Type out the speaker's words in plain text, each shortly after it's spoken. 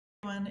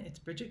everyone, it's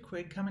Bridget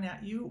Quigg coming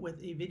at you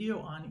with a video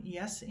on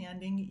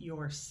yes-anding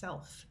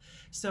yourself.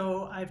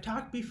 So I've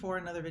talked before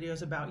in other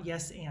videos about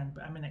yes and,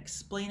 but I'm going to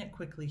explain it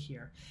quickly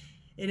here.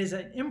 It is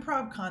an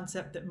improv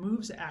concept that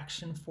moves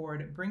action forward.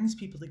 It brings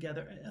people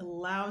together. It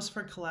allows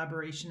for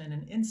collaboration in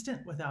an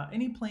instant without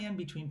any plan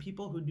between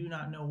people who do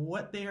not know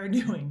what they are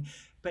doing.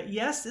 But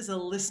yes is a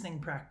listening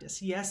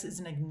practice. Yes is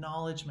an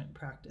acknowledgement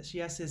practice.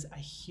 Yes is I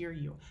hear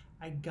you.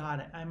 I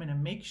got it. I'm going to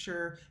make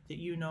sure that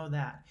you know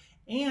that.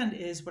 And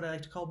is what I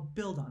like to call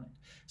build on it.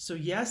 So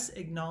yes,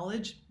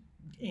 acknowledge,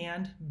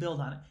 and build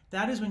on it.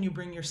 That is when you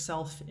bring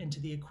yourself into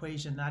the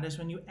equation. That is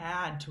when you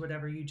add to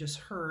whatever you just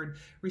heard,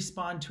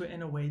 respond to it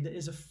in a way that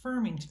is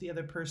affirming to the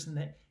other person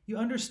that you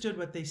understood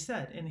what they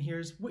said and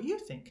here's what you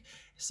think.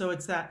 So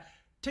it's that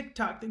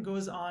tick-tock that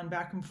goes on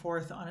back and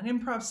forth on an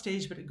improv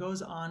stage, but it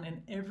goes on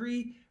in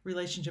every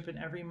relationship in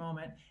every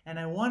moment. And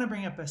I want to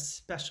bring up a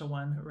special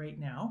one right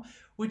now,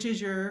 which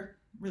is your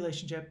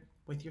relationship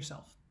with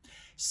yourself.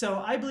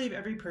 So I believe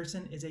every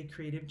person is a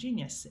creative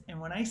genius.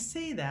 And when I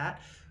say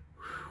that,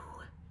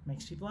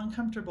 makes people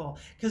uncomfortable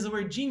because the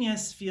word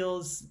genius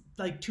feels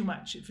like too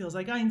much. It feels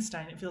like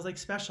Einstein. It feels like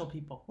special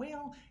people.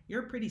 Well,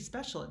 you're pretty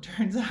special, it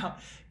turns out,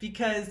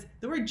 because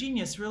the word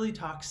genius really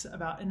talks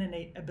about an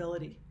innate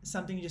ability,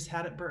 something you just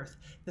had at birth.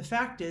 The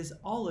fact is,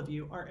 all of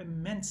you are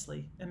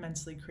immensely,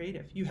 immensely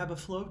creative. You have a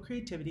flow of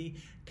creativity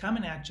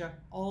coming at you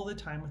all the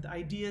time with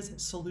ideas,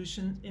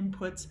 solutions,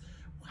 inputs,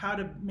 how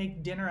to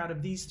make dinner out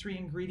of these 3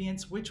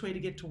 ingredients, which way to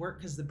get to work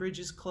because the bridge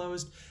is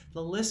closed.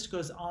 The list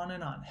goes on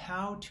and on.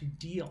 How to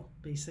deal,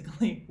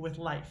 basically, with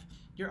life.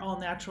 You're all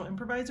natural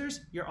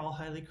improvisers. You're all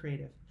highly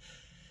creative.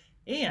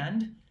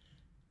 And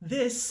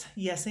this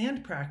yes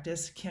and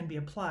practice can be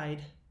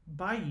applied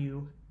by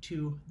you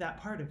to that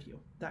part of you,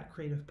 that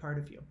creative part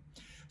of you.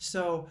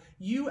 So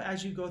you,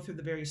 as you go through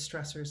the various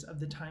stressors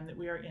of the time that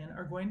we are in,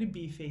 are going to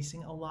be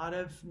facing a lot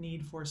of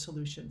need for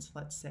solutions,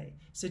 let's say.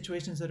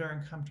 Situations that are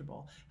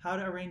uncomfortable, how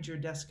to arrange your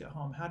desk at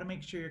home, how to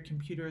make sure your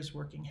computer is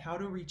working, how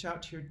to reach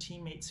out to your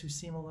teammates who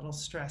seem a little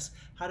stressed,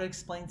 how to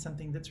explain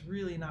something that's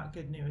really not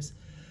good news.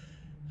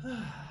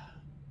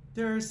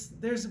 There's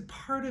a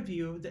part of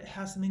you that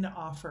has something to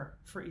offer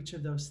for each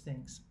of those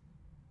things.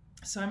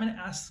 So I'm going to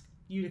ask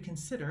you to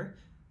consider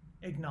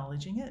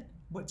acknowledging it,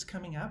 what's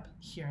coming up,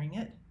 hearing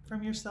it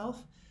from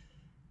yourself,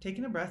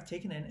 taking a breath,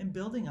 taking it in, and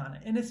building on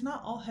it. And it's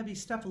not all heavy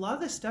stuff. A lot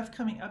of the stuff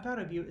coming up out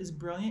of you is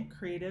brilliant,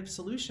 creative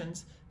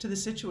solutions to the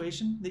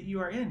situation that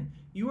you are in.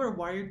 You are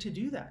wired to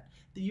do that.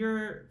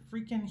 You're a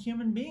freaking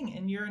human being,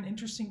 and you're an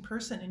interesting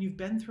person, and you've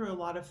been through a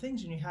lot of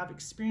things, and you have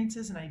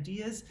experiences and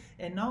ideas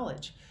and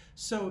knowledge.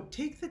 So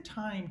take the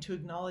time to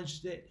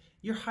acknowledge that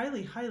you're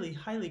highly, highly,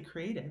 highly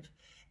creative,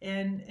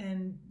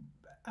 and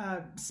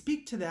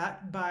speak to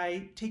that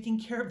by taking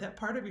care of that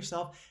part of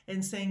yourself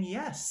and saying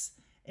yes.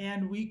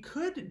 And we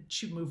could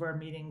move our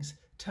meetings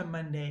to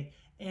Monday.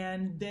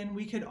 And then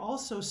we could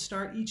also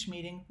start each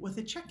meeting with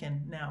a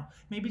check-in now.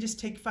 Maybe just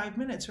take 5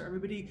 minutes where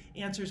everybody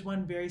answers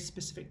one very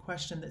specific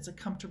question that's a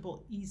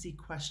comfortable, easy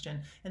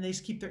question, and they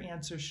just keep their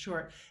answers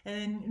short.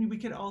 And then we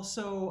could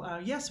also,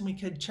 and we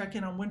could check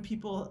in on when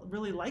people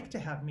really like to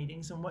have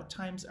meetings and what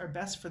times are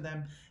best for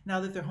them now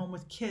that they're home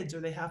with kids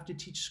or they have to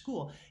teach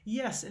school.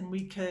 Yes, and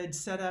we could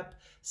set up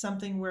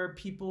something where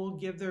people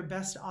give their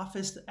best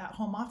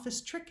at-home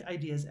office trick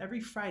ideas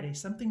every Friday,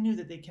 something new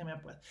that they came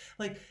up with.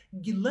 Like,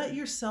 let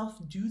yourself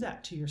do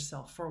that to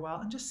yourself for a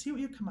while and just see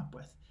what you come up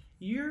with.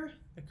 You're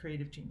a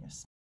creative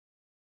genius.